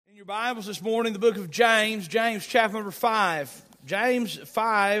Your Bibles this morning, the book of James, James chapter number 5. James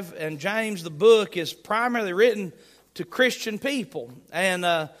 5 and James, the book, is primarily written to Christian people. And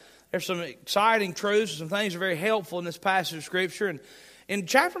there's some exciting truths, some things that are very helpful in this passage of Scripture. And in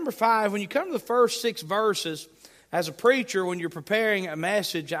chapter number 5, when you come to the first 6 verses, as a preacher, when you're preparing a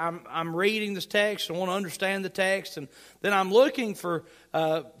message, I'm reading this text and want to understand the text. And then I'm looking for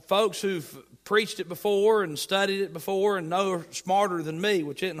folks who've preached it before and studied it before and know smarter than me,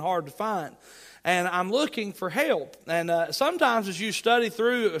 which isn't hard to find. And I'm looking for help. And sometimes as you study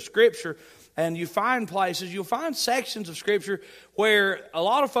through a Scripture and you find places, you'll find sections of Scripture where a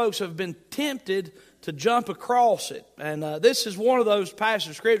lot of folks have been tempted to jump across it. And this is one of those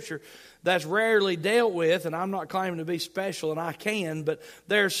passages of Scripture that's rarely dealt with, and I'm not claiming to be special, and I can, but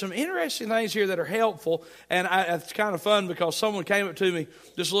there's some interesting things here that are helpful, and it's kind of fun because someone came up to me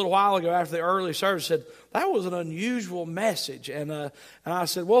just a little while ago after the early service and said, that was an unusual message, and I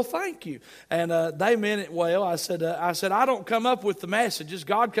said, well, thank you, and they meant it well. I said, I don't come up with the messages.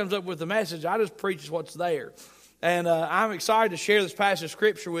 God comes up with the message. I just preach what's there. And I'm excited to share this passage of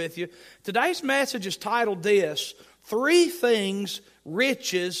Scripture with you. Today's message is titled this, 3 Things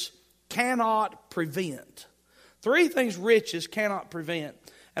Riches Cannot Prevent. 3 things riches cannot prevent.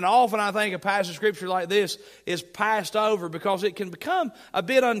 And often I think a passage of Scripture like this is passed over because it can become a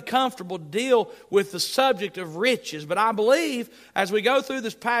bit uncomfortable to deal with the subject of riches. But I believe as we go through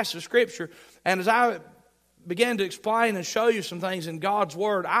this passage of Scripture and as I begin to explain and show you some things in God's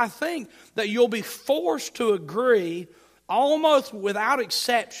Word, I think that you'll be forced to agree almost without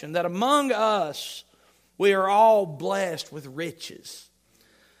exception that among us we are all blessed with riches.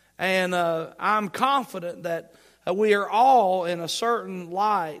 And I'm confident that we are all, in a certain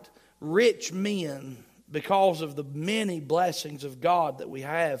light, rich men because of the many blessings of God that we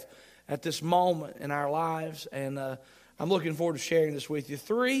have at this moment in our lives. And I'm looking forward to sharing this with you.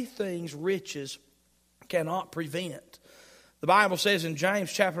 3 things riches cannot prevent. The Bible says in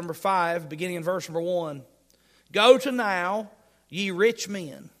James chapter number 5, beginning in verse number 1, Go to now, ye rich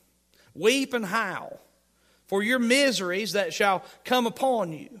men, weep and howl for your miseries that shall come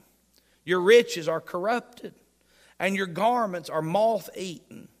upon you. Your riches are corrupted, and your garments are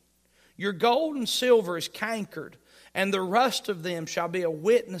moth-eaten. Your gold and silver is cankered, and the rust of them shall be a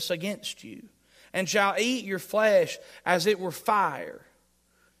witness against you, and shall eat your flesh as it were fire.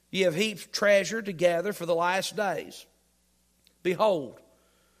 Ye have heaped treasure together for the last days. Behold,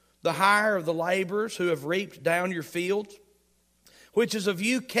 the hire of the laborers who have reaped down your fields, which is of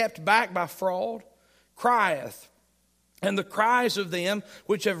you kept back by fraud, crieth, and the cries of them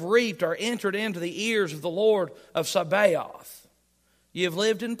which have reaped are entered into the ears of the Lord of Sabaoth. Ye have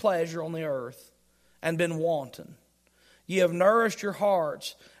lived in pleasure on the earth, and been wanton. Ye have nourished your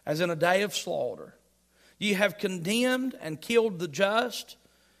hearts as in a day of slaughter. Ye have condemned and killed the just,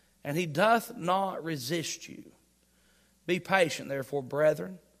 and he doth not resist you. Be patient, therefore,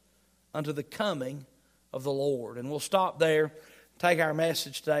 brethren, unto the coming of the Lord. And we'll stop there, take our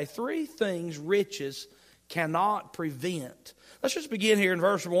message today. 3 things riches cannot prevent. Let's just begin here in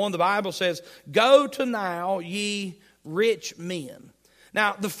verse 1. The Bible says, Go to now, ye rich men.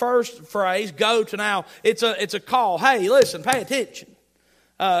 Now, the first phrase, go to now, it's a call. Hey, listen, pay attention.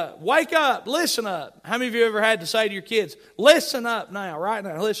 Wake up, listen up. How many of you ever had to say to your kids, listen up now, right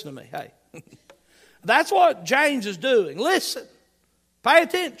now, listen to me, hey. That's what James is doing. Listen, pay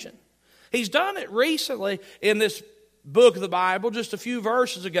attention. He's done it recently in this book of the Bible, just a few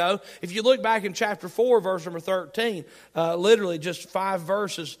verses ago. If you look back in chapter 4, verse number 13, literally just 5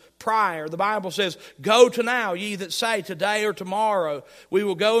 verses prior, the Bible says, Go to now, ye that say, today or tomorrow, we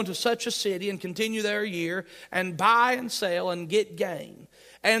will go into such a city and continue there a year, and buy and sell and get gain.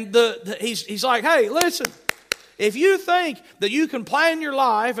 And he's like, hey, listen, if you think that you can plan your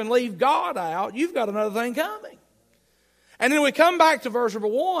life and leave God out, you've got another thing coming. And then we come back to verse number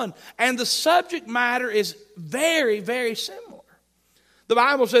 1, and the subject matter is very, very similar. The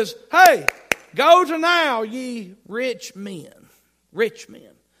Bible says, hey, go to now, ye rich men. Rich men.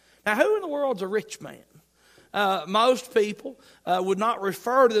 Now, who in the world's a rich man? Most people would not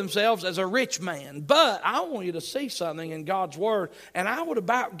refer to themselves as a rich man. But I want you to see something in God's Word, and I would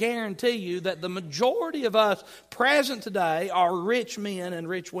about guarantee you that the majority of us present today are rich men and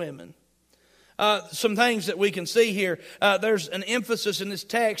rich women. Some things that we can see here. There's an emphasis in this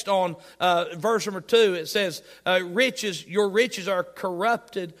text on verse number 2. It says, riches, your riches are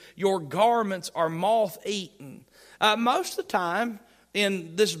corrupted, your garments are moth-eaten. Most of the time,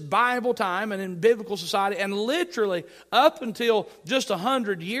 in this Bible time and in biblical society, and literally up until just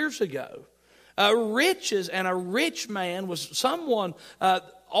 100 years ago, riches and a rich man was someone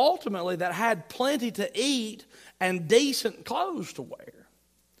ultimately that had plenty to eat and decent clothes to wear.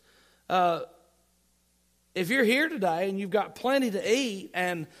 if you're here today and you've got plenty to eat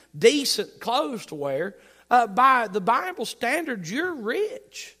and decent clothes to wear, by the Bible standards, you're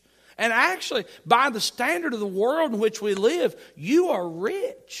rich. And actually, by the standard of the world in which we live, you are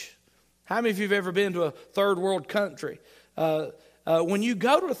rich. How many of you have ever been to a third world country? When you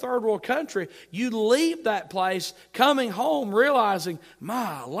go to a third world country, you leave that place coming home realizing,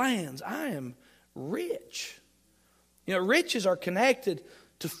 my lands, I am rich. You know, riches are connected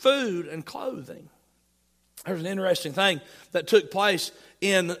to food and clothing. There's an interesting thing that took place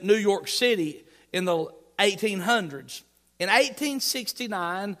in New York City in the 1800s. In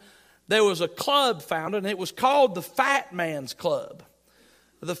 1869, there was a club founded, and it was called the Fat Man's Club.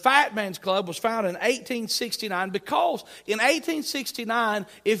 The Fat Man's Club was founded in 1869 because in 1869,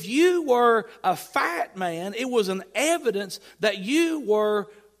 if you were a fat man, it was an evidence that you were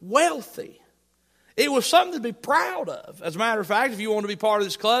wealthy. It was something to be proud of. As a matter of fact, if you wanted to be part of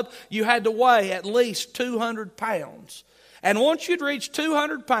this club, you had to weigh at least 200 pounds. And once you'd reached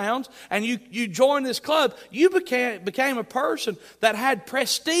 200 pounds and you joined this club, you became a person that had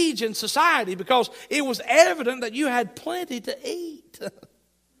prestige in society because it was evident that you had plenty to eat.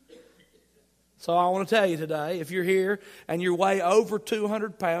 So I want to tell you today, if you're here and you weigh over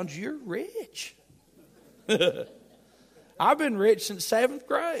 200 pounds, you're rich. I've been rich since 7th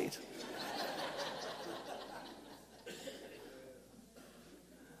grade.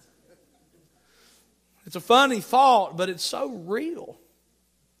 It's a funny thought, but it's so real.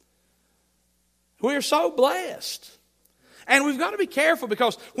 We're so blessed. And we've got to be careful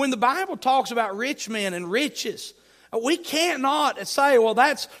because when the Bible talks about rich men and riches, we cannot say, well,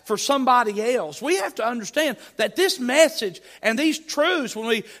 that's for somebody else. We have to understand that this message and these truths, when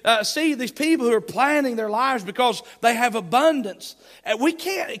we see these people who are planning their lives because they have abundance, we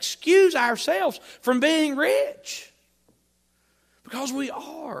can't excuse ourselves from being rich because we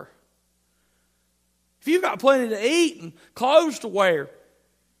are. If you've got plenty to eat and clothes to wear,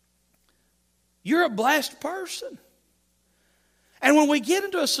 you're a blessed person. And when we get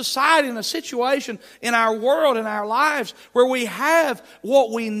into a society and a situation in our world, in our lives, where we have what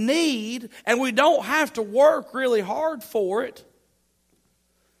we need and we don't have to work really hard for it,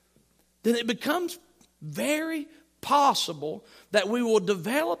 then it becomes very possible that we will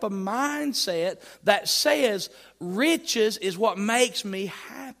develop a mindset that says riches is what makes me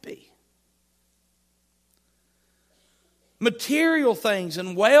happy. Material things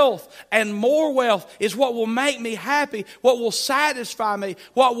and wealth and more wealth is what will make me happy, what will satisfy me,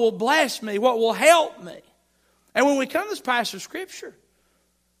 what will bless me, what will help me. And when we come to this passage of Scripture,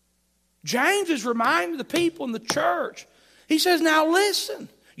 James is reminding the people in the church. He says, now listen,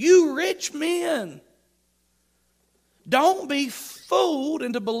 you rich men, don't be fooled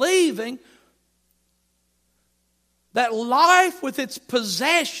into believing that life with its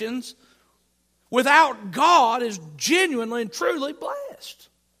possessions without God is genuinely and truly blessed.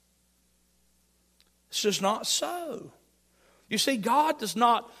 It's just not so. You see, God does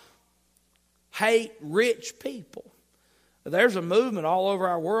not hate rich people. There's a movement all over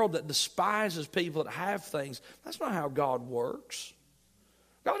our world that despises people that have things. That's not how God works.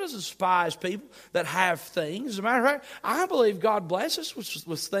 God doesn't despise people that have things. As a matter of fact, I believe God blesses us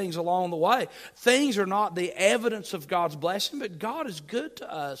with things along the way. Things are not the evidence of God's blessing, but God is good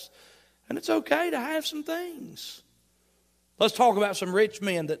to us. And it's okay to have some things. Let's talk about some rich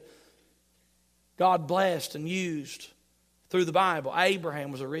men that God blessed and used through the Bible.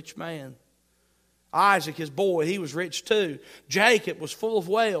 Abraham was a rich man. Isaac, his boy, he was rich too. Jacob was full of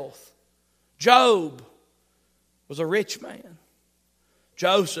wealth. Job was a rich man.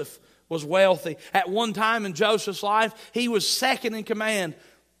 Joseph was wealthy. At one time in Joseph's life, he was second in command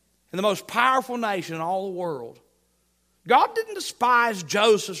in the most powerful nation in all the world. God didn't despise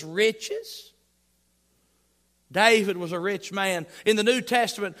Joseph's riches. David was a rich man. In the New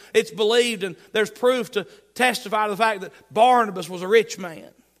Testament, it's believed, and there's proof to testify to the fact that Barnabas was a rich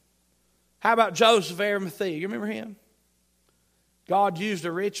man. How about Joseph of Arimathea? You remember him? God used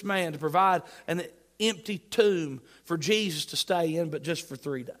a rich man to provide an empty tomb for Jesus to stay in, but just for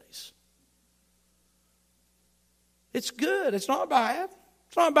 3 days. It's good. It's not bad.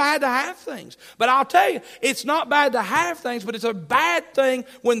 It's not bad to have things. But I'll tell you, it's not bad to have things, but it's a bad thing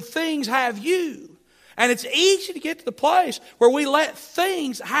when things have you. And it's easy to get to the place where we let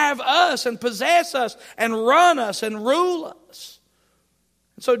things have us and possess us and run us and rule us.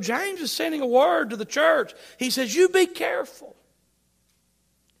 And so James is sending a word to the church. He says, you be careful.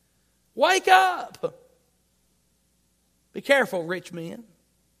 Wake up. Be careful, rich men.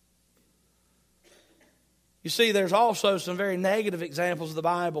 You see, there's also some very negative examples of the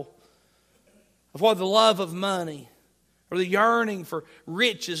Bible of what the love of money or the yearning for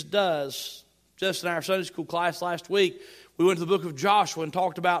riches does. Just in our Sunday school class last week, we went to the book of Joshua and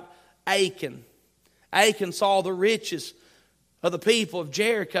talked about Achan. Achan saw the riches of the people of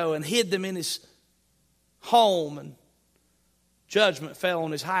Jericho and hid them in his home, and judgment fell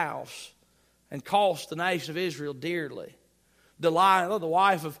on his house and cost the nation of Israel dearly. Delilah, the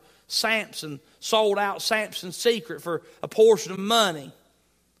wife of Samson, sold out Samson's secret for a portion of money.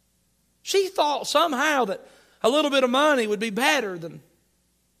 She thought somehow that a little bit of money would be better than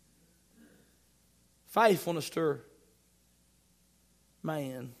faithfulness to her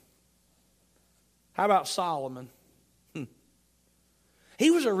man. How about Solomon? He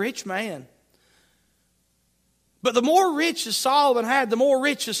was a rich man. But the more riches Solomon had, the more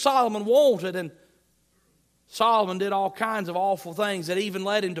riches Solomon wanted. And Solomon did all kinds of awful things that even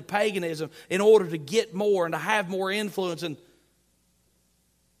led him to paganism in order to get more and to have more influence and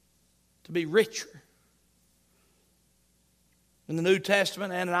to be richer. In the New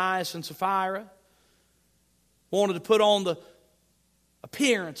Testament, Ananias and Sapphira wanted to put on the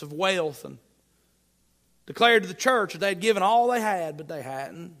appearance of wealth and declared to the church that they'd given all they had, but they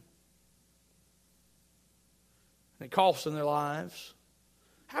hadn't. And it cost them their lives.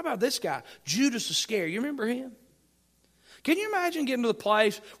 How about this guy, Judas Iscariot? You remember him? Can you imagine getting to the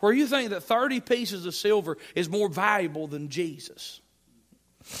place where you think that 30 pieces of silver is more valuable than Jesus?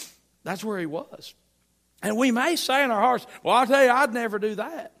 That's where he was. And we may say in our hearts, well, I'll tell you, I'd never do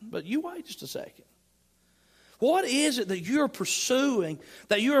that. But you wait just a second. What is it that you're pursuing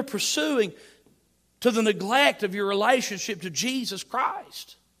to the neglect of your relationship to Jesus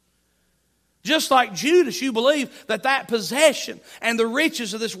Christ? Just like Judas, you believe that possession and the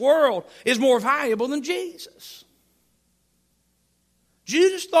riches of this world is more valuable than Jesus.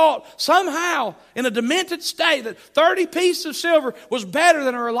 Judas thought somehow in a demented state that 30 pieces of silver was better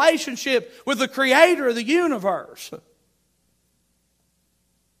than a relationship with the Creator of the universe.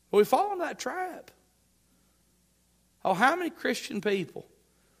 We fall into that trap. Oh, how many Christian people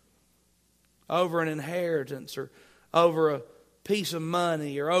over an inheritance or over a piece of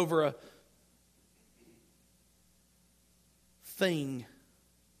money or over a thing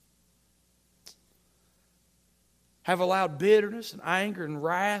have allowed bitterness and anger and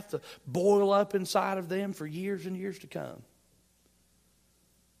wrath to boil up inside of them for years and years to come.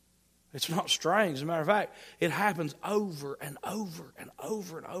 It's not strange. As a matter of fact, it happens over and over and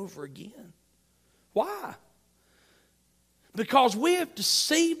over and over again. Why? Because we have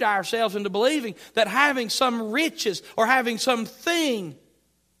deceived ourselves into believing that having some riches or having something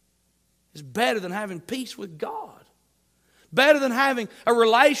is better than having peace with God. Better than having a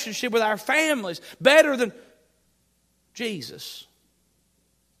relationship with our families. Better than Jesus.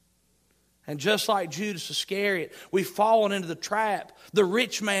 And just like Judas Iscariot, we've fallen into the trap, the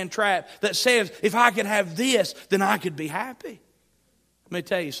rich man trap, that says, if I could have this, then I could be happy. Let me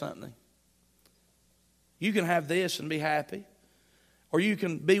tell you something. You can have this and be happy. Or you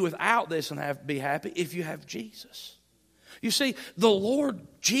can be without this and be happy if you have Jesus. You see, the Lord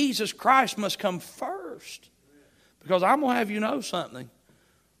Jesus Christ must come first. Because I'm going to have you know something.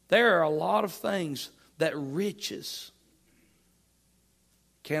 There are a lot of things that riches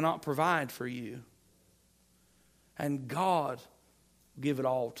cannot provide for you. And God will give it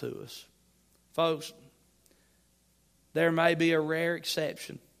all to us. Folks, there may be a rare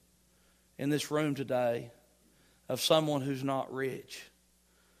exception in this room today of someone who's not rich.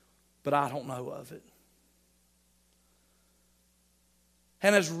 But I don't know of it.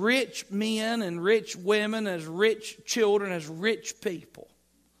 And as rich men and rich women, as rich children, as rich people,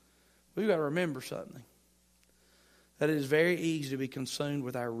 we've got to remember something. That it is very easy to be consumed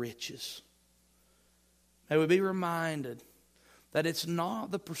with our riches. May we be reminded that it's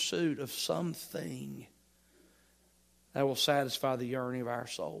not the pursuit of something that will satisfy the yearning of our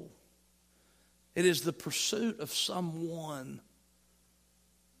soul. It is the pursuit of someone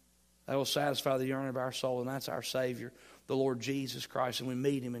that will satisfy the yearning of our soul, and that's our Savior, the Lord Jesus Christ, and we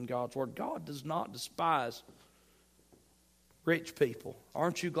meet Him in God's Word. God does not despise rich people.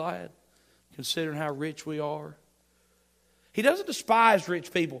 Aren't you glad, considering how rich we are? He doesn't despise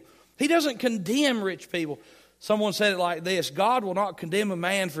rich people. He doesn't condemn rich people. Someone said it like this: God will not condemn a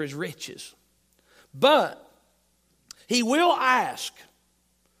man for his riches, but He will ask,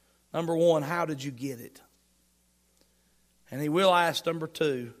 number one, how did you get it? And He will ask, number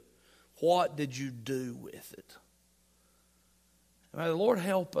two, what did you do with it? May the Lord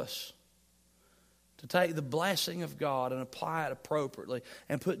help us to take the blessing of God and apply it appropriately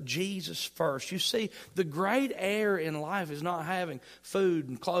and put Jesus first. You see, the great error in life is not having food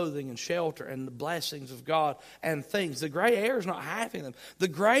and clothing and shelter and the blessings of God and things. The great error is not having them. The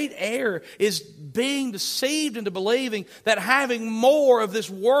great error is being deceived into believing that having more of this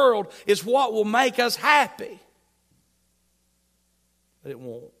world is what will make us happy. But it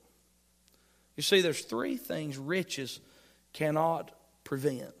won't. You see, there's three things riches cannot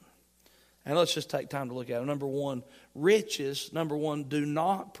prevent. And let's just take time to look at them. Number one, riches, do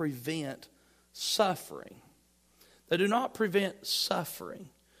not prevent suffering. They do not prevent suffering.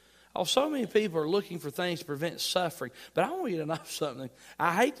 Oh, so many people are looking for things to prevent suffering. But I want you to know something.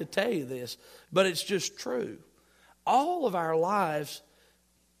 I hate to tell you this, but it's just true. All of our lives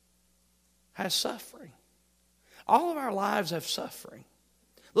has suffering. All of our lives have suffering.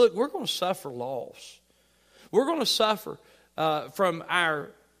 Look, we're going to suffer loss. We're going to suffer from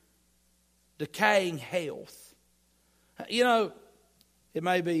our decaying health. You know, it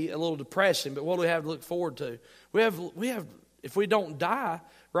may be a little depressing, but what do we have to look forward to? We have. If we don't die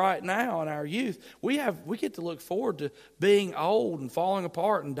right now in our youth, we get to look forward to being old and falling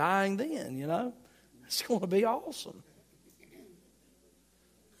apart and dying then. You know, it's going to be awesome.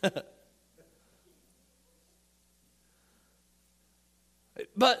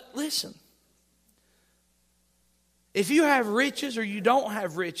 But listen. If you have riches or you don't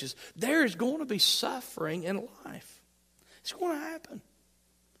have riches, there is going to be suffering in life. It's going to happen.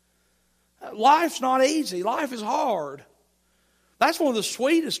 Life's not easy. Life is hard. That's one of the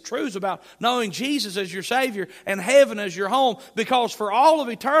sweetest truths about knowing Jesus as your Savior and heaven as your home, because for all of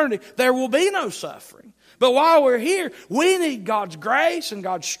eternity, there will be no suffering. But while we're here, we need God's grace and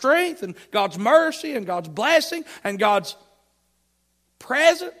God's strength and God's mercy and God's blessing and God's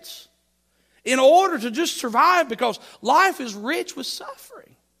presence in order to just survive, because life is rich with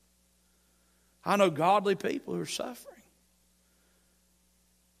suffering. I know godly people who are suffering.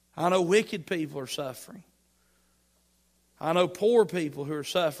 I know wicked people are suffering. I know poor people who are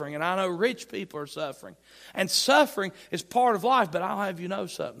suffering, and I know rich people are suffering. And suffering is part of life, but I'll have you know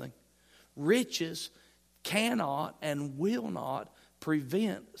something. Riches cannot and will not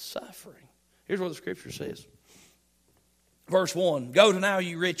prevent suffering. Here's what the Scripture says. Verse 1, "Go to now,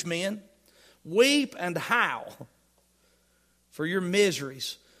 you rich men, weep and howl for your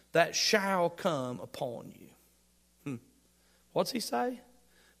miseries that shall come upon you." What's he say?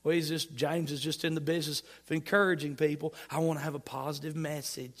 Well, James is just in the business of encouraging people. I want to have a positive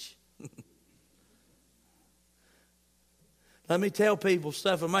message. Let me tell people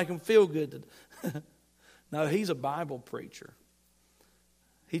stuff and make them feel good. No, he's a Bible preacher.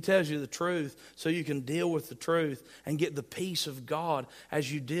 He tells you the truth so you can deal with the truth and get the peace of God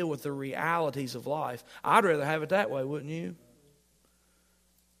as you deal with the realities of life. I'd rather have it that way, wouldn't you?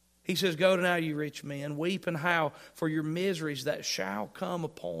 He says, "Go to now, you rich men, weep and howl for your miseries that shall come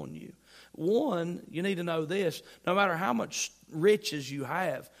upon you." One, you need to know this: no matter how much riches you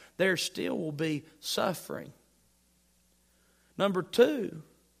have, there still will be suffering. Number two,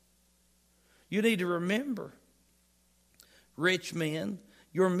 you need to remember, rich men,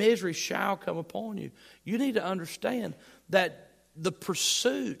 your misery shall come upon you. You need to understand that the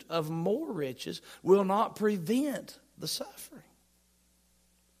pursuit of more riches will not prevent the suffering.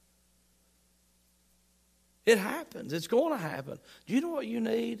 It happens. It's going to happen. Do you know what you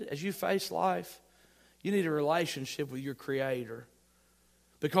need as you face life? You need a relationship with your Creator,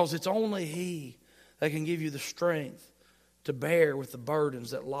 because it's only He that can give you the strength to bear with the burdens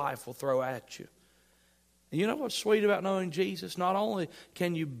that life will throw at you. And you know what's sweet about knowing Jesus? Not only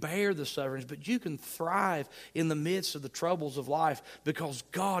can you bear the sufferings, but you can thrive in the midst of the troubles of life because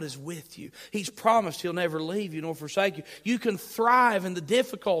God is with you. He's promised He'll never leave you nor forsake you. You can thrive in the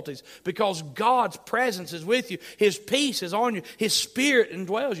difficulties because God's presence is with you. His peace is on you. His Spirit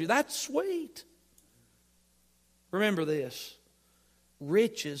indwells you. That's sweet. Remember this: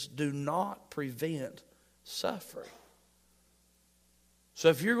 riches do not prevent suffering. So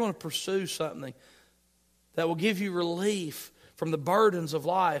if you're going to pursue something that will give you relief from the burdens of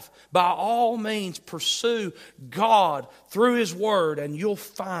life, by all means pursue God through His Word, and you'll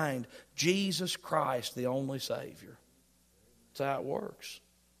find Jesus Christ, the only Savior. That's how it works.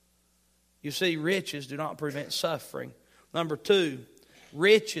 You see, riches do not prevent suffering. Number two,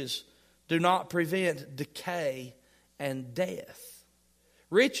 riches do not prevent decay and death.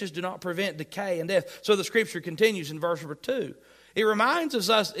 Riches do not prevent decay and death. So the Scripture continues in verse number 2. It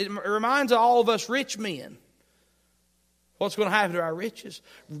reminds all of us rich men what's going to happen to our riches.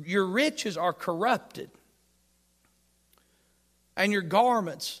 Your riches are corrupted, and your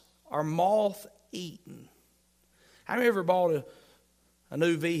garments are moth-eaten. Have you ever bought a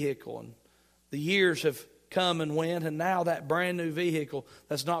new vehicle and The years have come and went, and now that brand new vehicle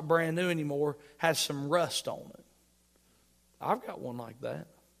that's not brand new anymore has some rust on it. I've got one like that.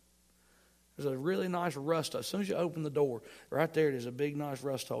 There's a really nice rust hole. As soon as you open the door, right there it is, a big nice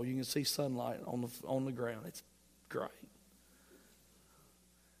rust hole. You can see sunlight on the ground. It's great.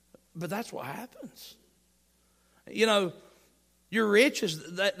 But that's what happens. You know, your riches,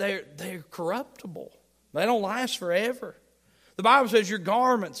 they're corruptible. They don't last forever. The Bible says your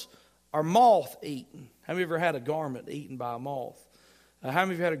garments are moth-eaten. Have you ever had a garment eaten by a moth? How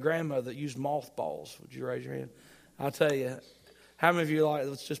many of you had a grandmother that used mothballs? Would you raise your hand? I'll tell you. How many of you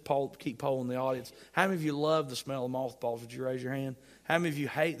let's just keep polling the audience. How many of you love the smell of mothballs? Would you raise your hand? How many of you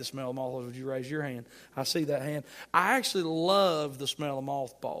hate the smell of mothballs? Would you raise your hand? I see that hand. I actually love the smell of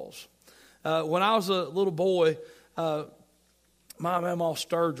mothballs. When I was a little boy, my mama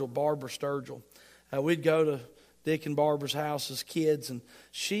Sturgill, Barbara Sturgill, we'd go to Dick and Barbara's house as kids, and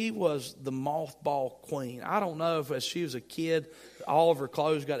she was the mothball queen. I don't know if as she was a kid, all of her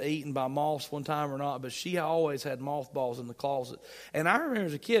clothes got eaten by moths one time or not, but she always had mothballs in the closet. And I remember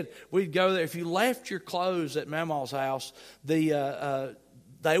as a kid, we'd go there. If you left your clothes at Mama's house, they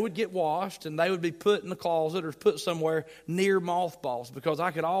would get washed, and they would be put in the closet or put somewhere near mothballs, because I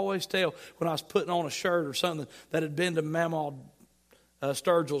could always tell when I was putting on a shirt or something that had been to Mama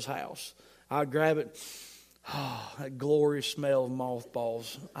Sturgill's house. I'd grab it. Oh, that glorious smell of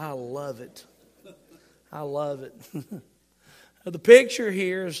mothballs. I love it. I love it. The picture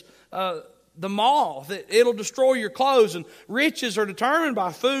here is the moth. It'll destroy your clothes, and riches are determined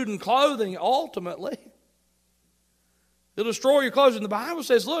by food and clothing ultimately. It'll destroy your clothes. And the Bible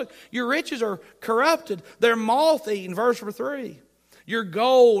says, look, your riches are corrupted. They're moth-eaten. Verse number 3. Your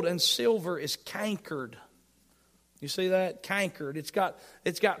gold and silver is cankered. You see that? Cankered. It's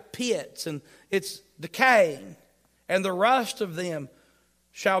got pits, and it's decaying. And the rust of them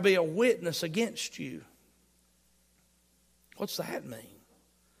shall be a witness against you. What's that mean?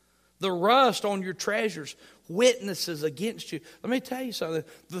 The rust on your treasures witnesses against you. Let me tell you something.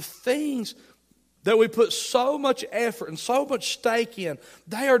 The things that we put so much effort and so much stake in,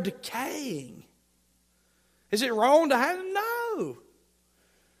 they are decaying. Is it wrong to have them? No.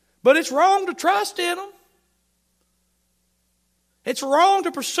 But it's wrong to trust in them. It's wrong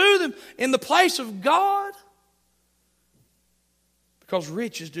to pursue them in the place of God, because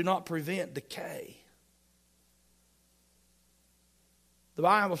riches do not prevent decay. The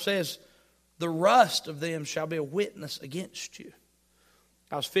Bible says, the rust of them shall be a witness against you.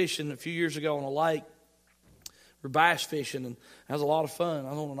 I was fishing a few years ago on a lake. We're bass fishing, and it was a lot of fun.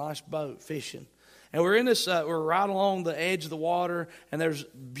 I was on a nice boat fishing. And we're in this. We're right along the edge of the water, and there's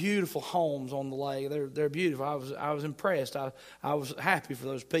beautiful homes on the lake. They're beautiful. I was impressed. I was happy for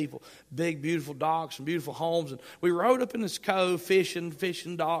those people. Big, beautiful docks and beautiful homes. And we rode up in this cove,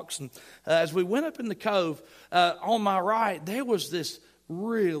 fishing docks. And as we went up in the cove, on my right there was this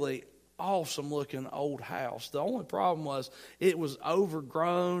really awesome looking old house. The only problem was it was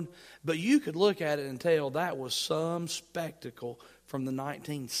overgrown, but you could look at it and tell that was some spectacle from the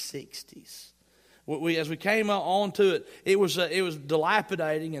 1960s. As we came onto it, it was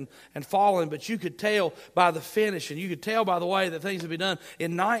dilapidating and falling, but you could tell by the finish, and you could tell by the way that things had been done.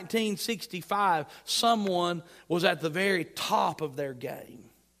 In 1965, someone was at the very top of their game.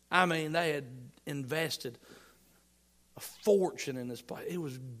 I mean, they had invested a fortune in this place. It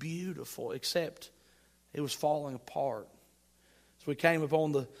was beautiful, except it was falling apart. So we came up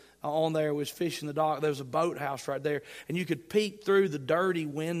on there, was fishing the dock. There was a boathouse right there, and you could peek through the dirty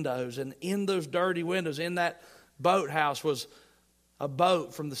windows. And in those dirty windows, in that boathouse, was a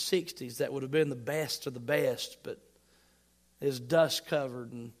boat from the 60s that would have been the best of the best, but is dust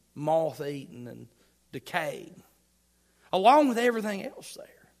covered and moth eaten and decayed, along with everything else there.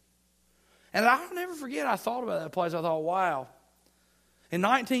 And I'll never forget, I thought about that place. I thought, wow. In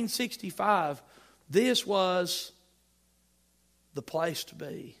 1965, this was the place to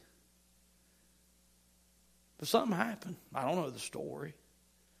be. But something happened. I don't know the story.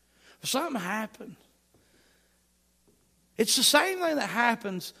 But something happened. It's the same thing that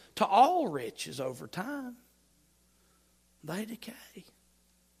happens to all riches over time. They decay.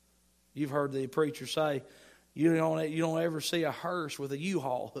 You've heard the preacher say, you don't ever see a hearse with a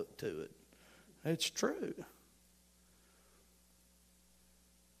U-Haul hooked to it. It's true.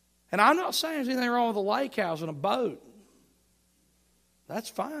 And I'm not saying there's anything wrong with a lake house and a boat. That's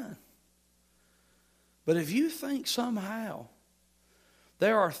fine. But if you think somehow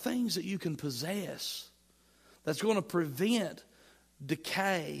there are things that you can possess that's going to prevent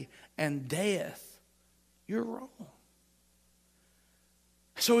decay and death, you're wrong.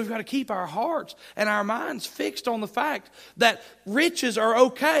 So we've got to keep our hearts and our minds fixed on the fact that riches are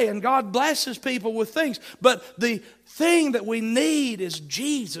okay and God blesses people with things. But the thing that we need is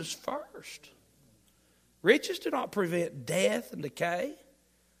Jesus first. Riches do not prevent death and decay.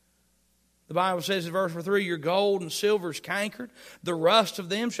 The Bible says in verse 3, your gold and silver is cankered. The rust of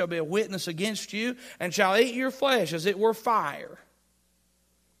them shall be a witness against you, and shall eat your flesh as it were fire.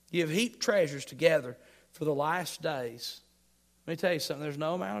 You have heaped treasures together for the last days. Let me tell you something. There's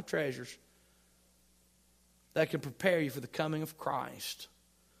no amount of treasures that can prepare you for the coming of Christ.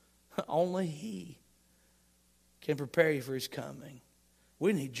 Only He can prepare you for His coming.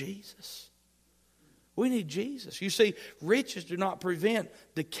 We need Jesus. We need Jesus. You see, riches do not prevent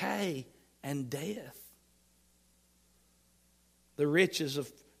decay and death. The richest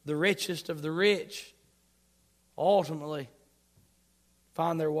of the rich ultimately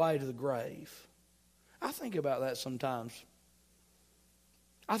find their way to the grave. I think about that sometimes.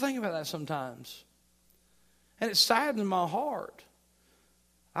 And it saddens my heart.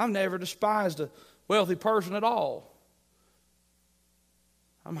 I've never despised a wealthy person at all.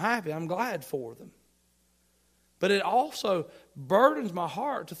 I'm happy. I'm glad for them. But it also burdens my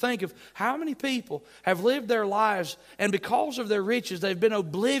heart to think of how many people have lived their lives, and because of their riches, they've been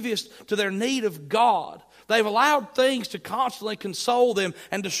oblivious to their need of God. They've allowed things to constantly console them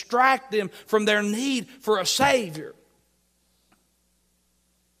and distract them from their need for a Savior.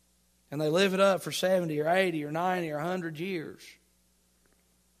 And they live it up for 70 or 80 or 90 or 100 years.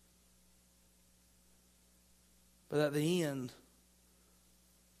 But at the end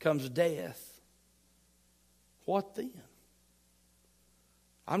comes death. What then?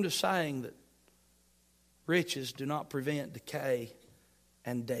 I'm just saying that riches do not prevent decay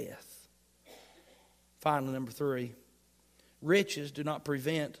and death. Finally, number 3, riches do not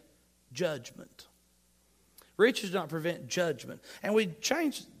prevent judgment. Riches do not prevent judgment. And we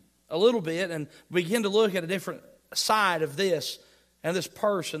changed a little bit and begin to look at a different side of this and this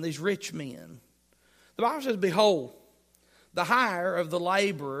person, these rich men. The Bible says, behold, the hire of the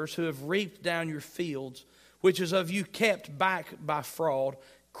laborers who have reaped down your fields, which is of you kept back by fraud,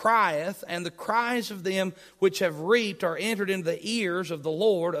 crieth, and the cries of them which have reaped are entered into the ears of the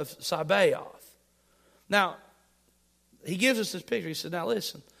Lord of Sabaoth. Now, he gives us this picture. He said, now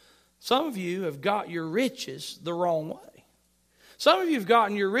listen, some of you have got your riches the wrong way. Some of you have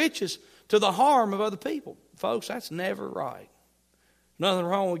gotten your riches to the harm of other people. Folks, that's never right. Nothing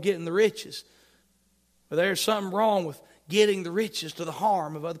wrong with getting the riches. But there's something wrong with getting the riches to the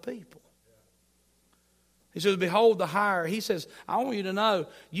harm of other people. He says, behold the hire. He says, I want you to know,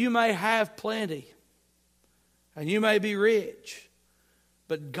 you may have plenty. And you may be rich.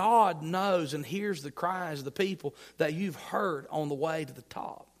 But God knows and hears the cries of the people that you've heard on the way to the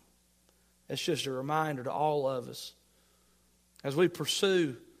top. It's just a reminder to all of us. As we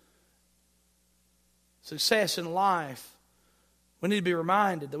pursue success in life, we need to be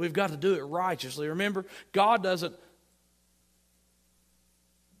reminded that we've got to do it righteously. Remember, God doesn't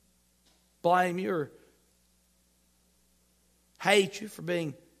blame you or hate you for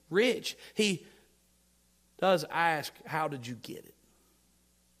being rich. He does ask, how did you get it?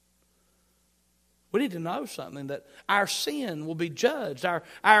 We need to know something, that our sin will be judged.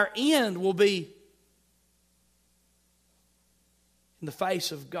 Our end will be in the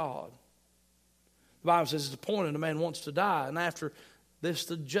face of God. The Bible says it's appointed a man wants to die, and after this,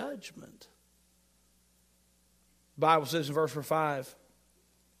 the judgment. The Bible says in verse 5,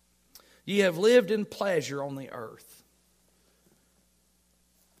 ye have lived in pleasure on the earth.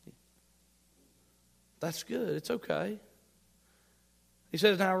 That's good. It's okay. He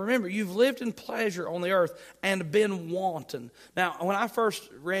says, now remember, you've lived in pleasure on the earth and been wanton. Now, when I first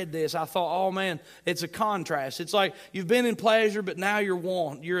read this, I thought, oh man, it's a contrast. It's like you've been in pleasure, but now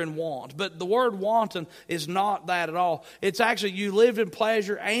you're in want. But the word wanton is not that at all. It's actually you lived in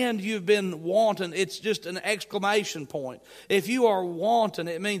pleasure and you've been wanton. It's just an exclamation point. If you are wanton,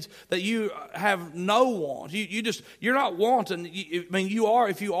 it means that you have no want. You're not wanton. You are.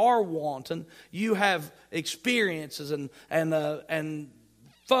 If you are wanton, you have experiences and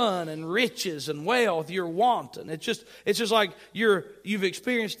fun and riches and wealth. You're wanton. It's just like you've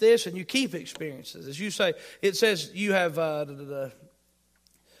experienced this and you keep experiencing. As you say, it says you have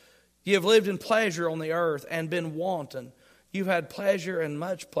lived in pleasure on the earth and been wanton. You've had pleasure and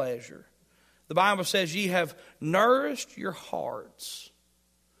much pleasure. The Bible says ye have nourished your hearts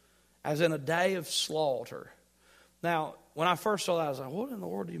as in a day of slaughter. Now, when I first saw that, I was like, what in the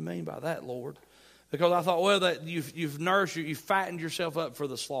world do you mean by that, Lord? Because I thought, well, that you've nourished, you've fattened yourself up for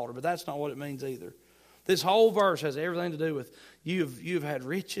the slaughter. But that's not what it means either. This whole verse has everything to do with you've had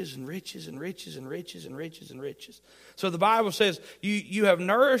riches and riches and riches and riches and riches and riches. So the Bible says you have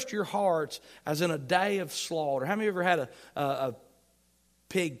nourished your hearts as in a day of slaughter. How many of you ever had a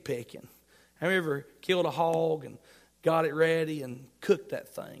pig picking? How many of you ever killed a hog and got it ready and cooked that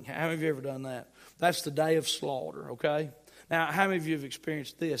thing? How many of you ever done that? That's the day of slaughter, okay? Now, how many of you have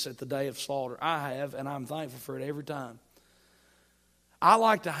experienced this at the day of slaughter? I have, and I'm thankful for it every time. I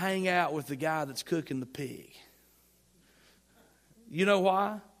like to hang out with the guy that's cooking the pig. You know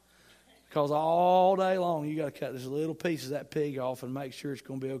why? Because all day long you got to cut this little piece of that pig off and make sure it's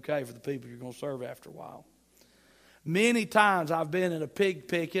going to be okay for the people you're going to serve after a while. Many times I've been in a pig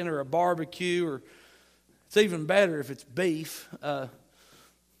picking or a barbecue, or it's even better if it's beef,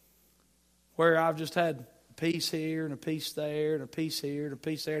 where I've just had a piece here and a piece there and a piece here and a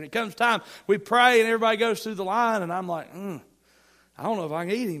piece there. And it comes time, we pray and everybody goes through the line and I'm like, I don't know if I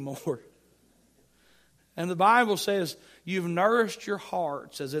can eat anymore. And the Bible says, you've nourished your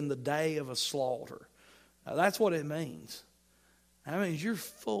hearts as in the day of a slaughter. Now, that's what it means. That means you're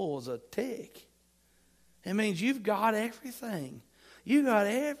full as a tick. It means you've got everything. You got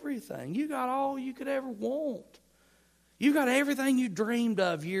everything. You got all you could ever want. You got everything you dreamed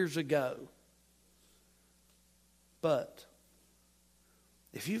of years ago. But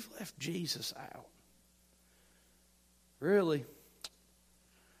if you've left Jesus out, really,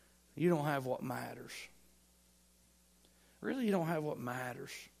 you don't have what matters. Really, you don't have what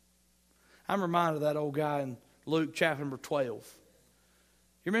matters. I'm reminded of that old guy in Luke chapter number 12.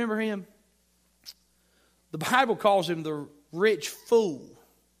 You remember him? The Bible calls him the rich fool.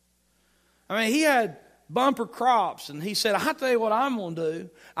 I mean, he had bumper crops, and he said, I'll tell you what I'm going to do.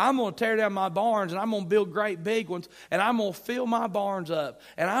 I'm going to tear down my barns, and I'm going to build great big ones, and I'm going to fill my barns up,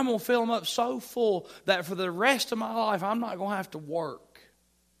 and I'm going to fill them up so full that for the rest of my life, I'm not going to have to work.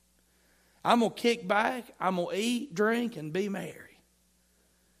 I'm going to kick back, I'm going to eat, drink, and be merry.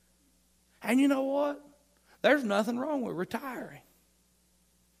 And you know what? There's nothing wrong with retiring.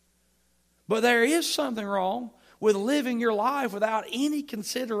 But there is something wrong with living your life without any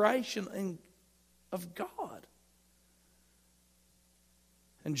consideration of God.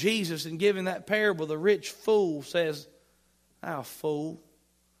 And Jesus, in giving that parable, the rich fool says, "Thou fool,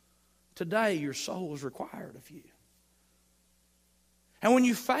 today your soul is required of you." And when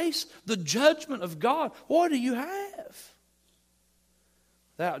you face the judgment of God, what do you have?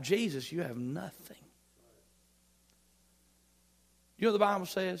 Without Jesus, you have nothing. You know what the Bible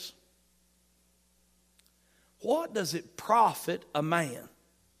says? What does it profit a man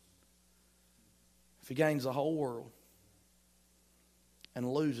if he gains the whole world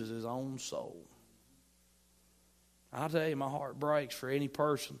and loses his own soul? I'll tell you, my heart breaks for any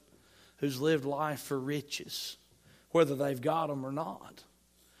person who's lived life for riches, whether they've got them or not.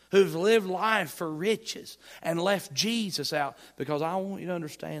 Who've lived life for riches and left Jesus out. Because I want you to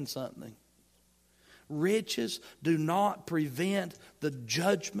understand something. Riches do not prevent the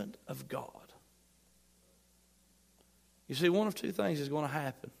judgment of God. You see, one of two things is going to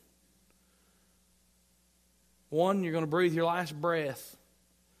happen. One, you're going to breathe your last breath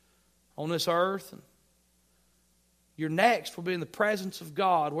on this earth. And your next will be in the presence of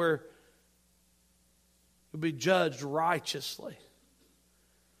God, where you'll be judged righteously.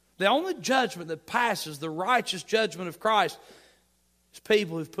 The only judgment that passes the righteous judgment of Christ is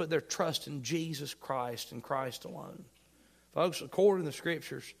people who've put their trust in Jesus Christ and Christ alone. Folks, according to the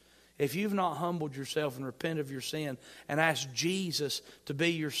Scriptures, if you've not humbled yourself and repented of your sin and asked Jesus to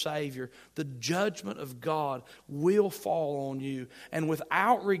be your Savior, the judgment of God will fall on you. And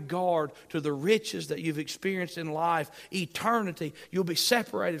without regard to the riches that you've experienced in life, eternity, you'll be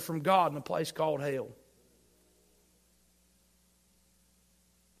separated from God in a place called hell.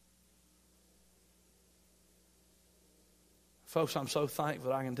 Folks, I'm so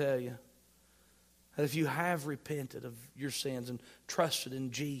thankful that I can tell you that if you have repented of your sins and trusted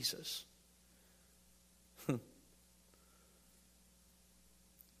in Jesus,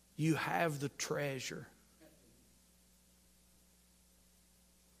 you have the treasure.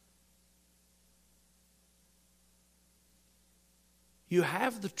 You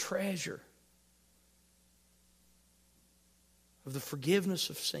have the treasure of the forgiveness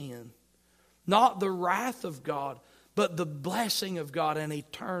of sin. Not the wrath of God, but the blessing of God and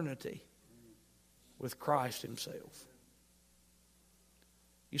eternity with Christ Himself.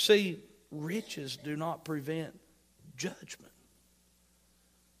 You see, riches do not prevent judgment.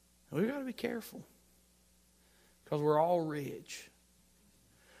 We've got to be careful, because we're all rich.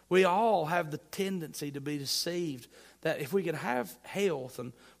 We all have the tendency to be deceived that if we could have health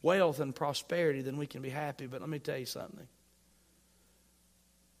and wealth and prosperity, then we can be happy. But let me tell you something.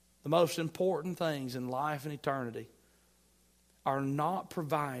 The most important things in life and eternity are not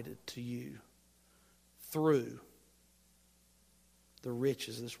provided to you through the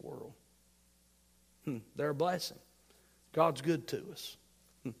riches of this world. They're a blessing. God's good to us.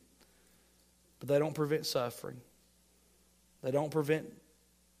 But they don't prevent suffering. They don't prevent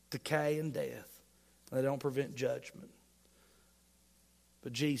decay and death. They don't prevent judgment.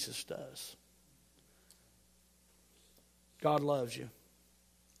 But Jesus does. God loves you.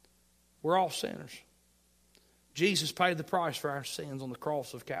 We're all sinners. Jesus paid the price for our sins on the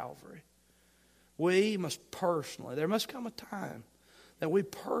cross of Calvary. We must personally, there must come a time that we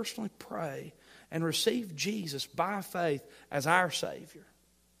personally pray and receive Jesus by faith as our Savior.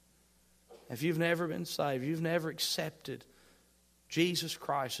 If you've never been saved, you've never accepted Jesus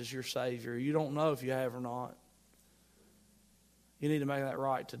Christ as your Savior, you don't know if you have or not, you need to make that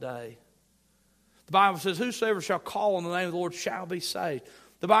right today. The Bible says, whosoever shall call on the name of the Lord shall be saved.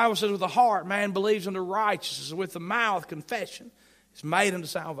 The Bible says, with the heart man believes unto righteousness, and with the mouth confession is made unto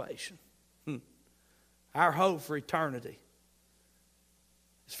salvation. Our hope for eternity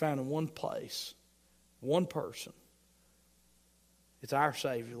is found in one place, one person. It's our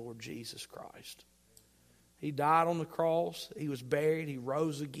Savior, Lord Jesus Christ. He died on the cross. He was buried. He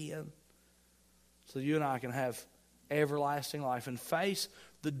rose again. So you and I can have everlasting life and face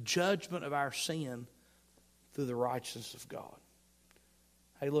the judgment of our sin through the righteousness of God.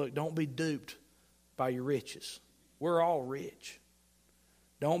 Hey, look, don't be duped by your riches. We're all rich.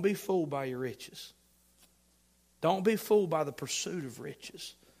 Don't be fooled by your riches. Don't be fooled by the pursuit of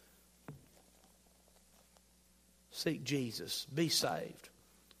riches. Seek Jesus. Be saved.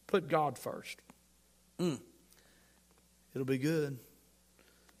 Put God first. It'll be good.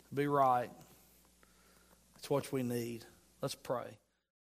 It'll be right. That's what we need. Let's pray.